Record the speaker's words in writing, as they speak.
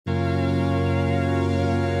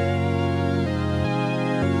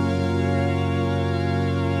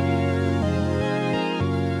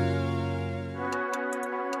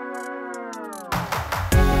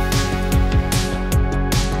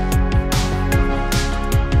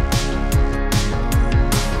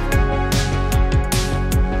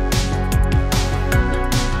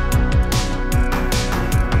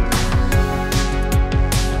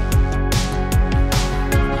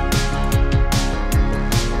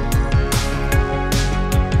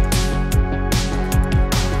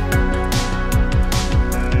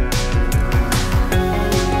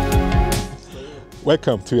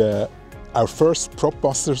Welcome to our first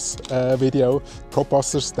PropBusters video.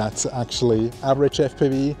 PropBusters, that's actually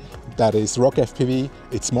AverageFPV, that is Rock FPV,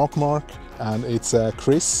 it's Mark, and it's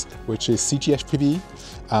Chris, which is CGFPV,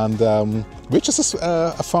 and we're just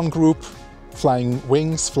a fun group flying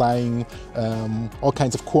wings, flying all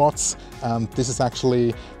kinds of quads, and this is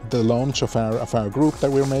actually the launch of our group that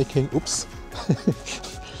we're making. Oops.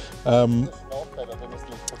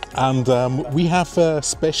 And we have a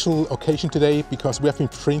special occasion today because we have been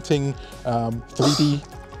printing 3D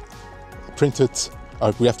printed.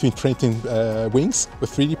 We have been printing wings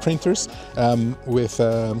with 3D printers with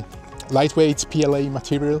lightweight PLA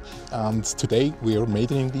material, and today we are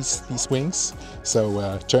making these wings.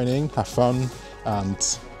 So join in, have fun,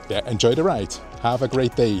 and yeah, enjoy the ride. Have a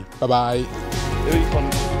great day. Bye bye.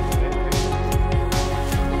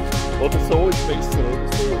 Oder so ist besser,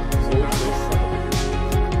 oder so ist besser.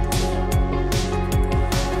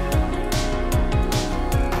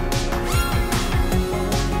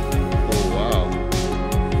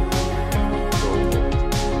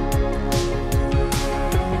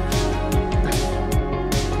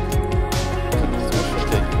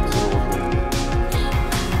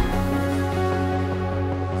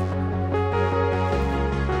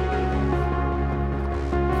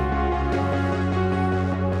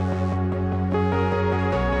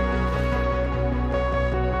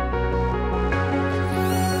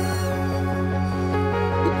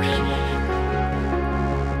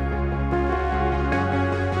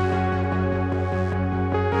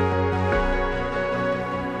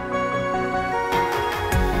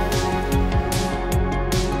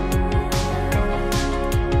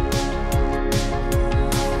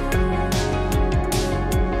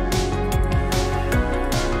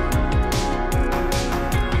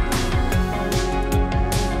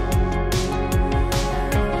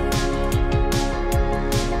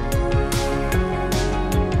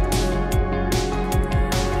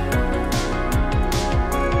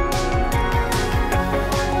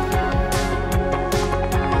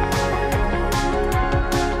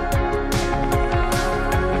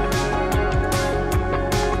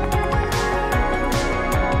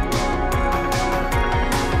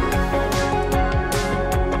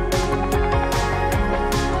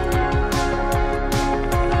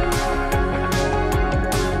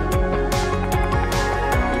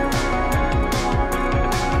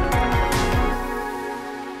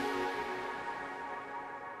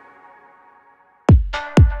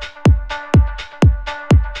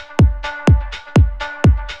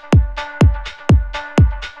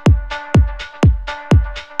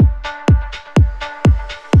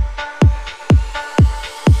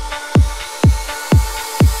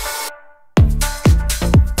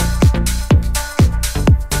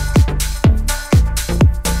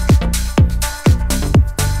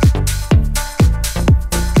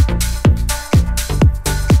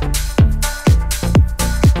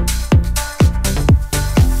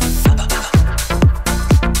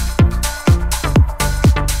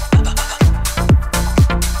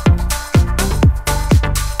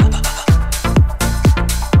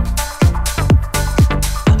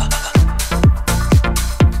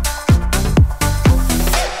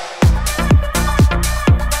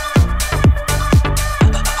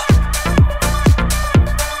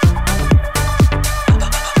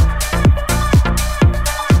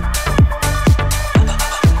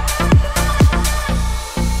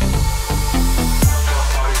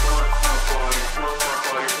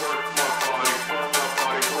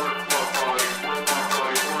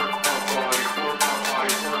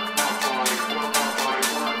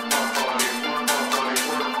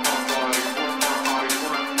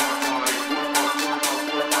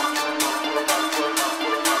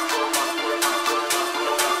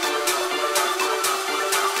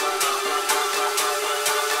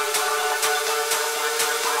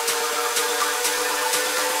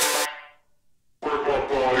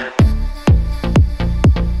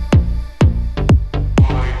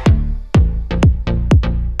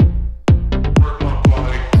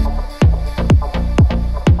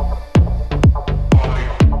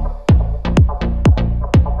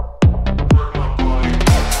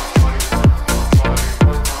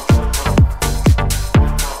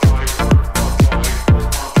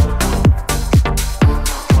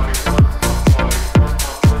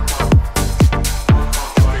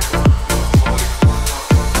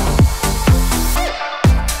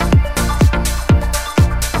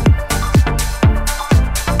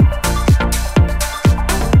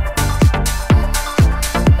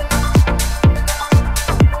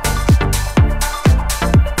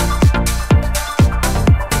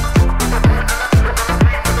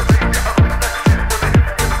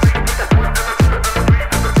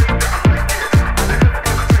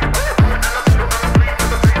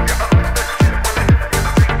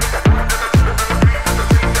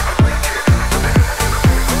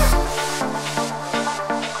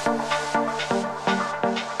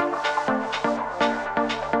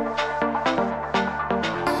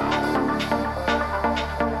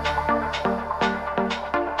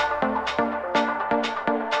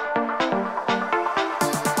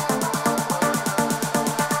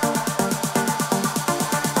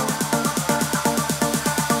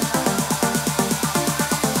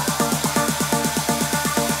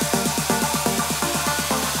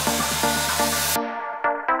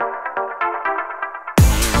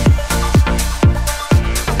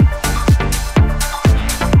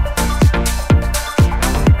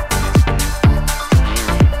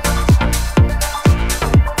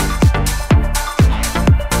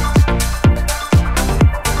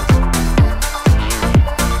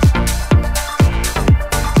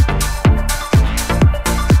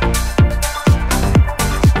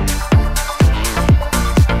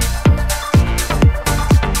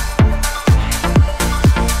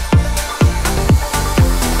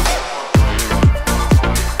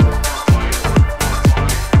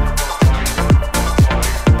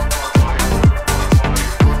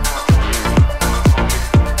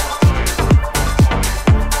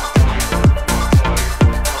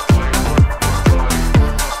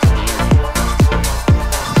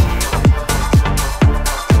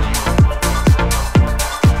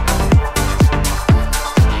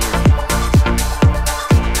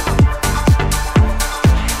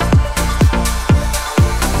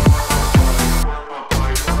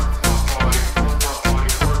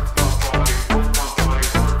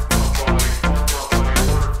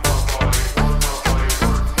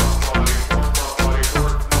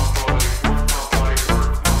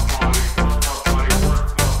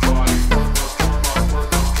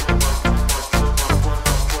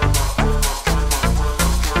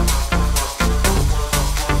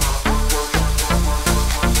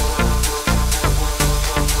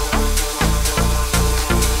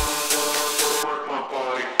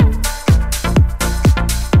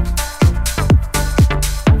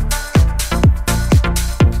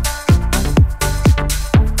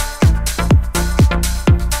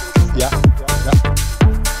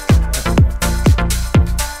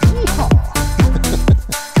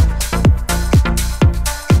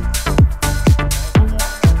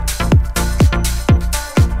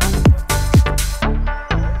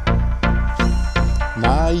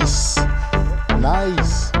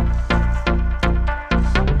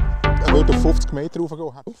 weiter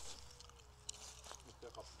raufgehen.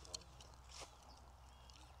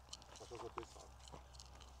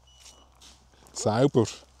 Sauber.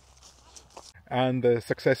 And a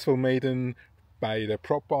successful maiden by the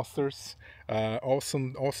PropBusters.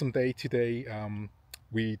 Awesome day today.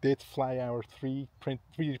 We did fly our 3D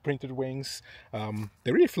printed wings.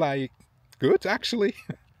 They really fly good actually.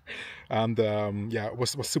 And yeah, it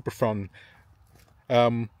was super fun.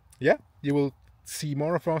 Yeah, you will see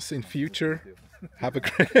more of us in future. Have a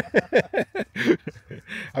great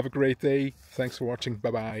have a great day. Thanks for watching.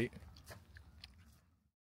 Bye bye.